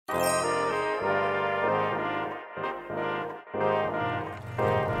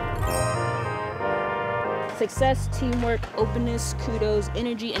Success, teamwork, openness, kudos,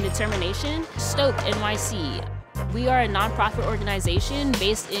 energy, and determination. Stoked NYC. We are a nonprofit organization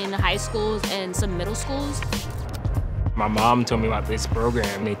based in high schools and some middle schools. My mom told me about this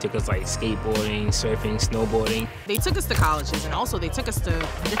program. They took us like skateboarding, surfing, snowboarding. They took us to colleges and also they took us to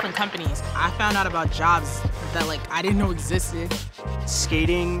different companies. I found out about jobs that I didn't know existed.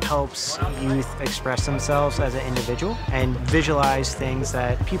 Skating helps youth express themselves as an individual and visualize things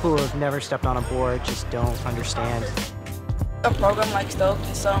that people who have never stepped on a board just don't understand. A program like Stoked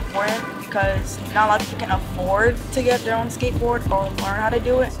is so important because not a lot of people can afford to get their own skateboard or learn how to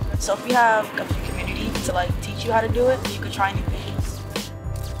do it. So if you have a community to teach you how to do it, you could try new things.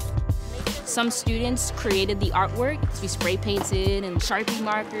 Some students created the artwork. We spray painted and Sharpie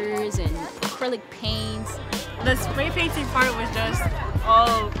markers and acrylic paints. The spray painting part was just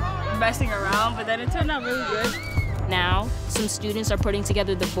all messing around, but then it turned out really good. Now, some students are putting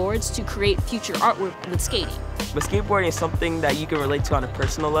together the boards to create future artwork with skating. But skateboarding is something that you can relate to on a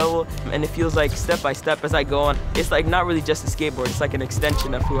personal level, and it feels like step by step as I go on. It's not really just a skateboard, it's like an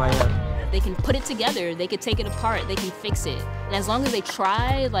extension of who I am. They can put it together, they can take it apart, they can fix it. And as long as they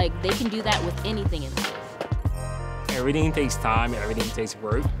try, they can do that with anything in life. Everything takes time, everything takes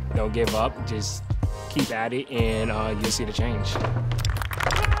work. Don't give up, just keep at it and you'll see the change.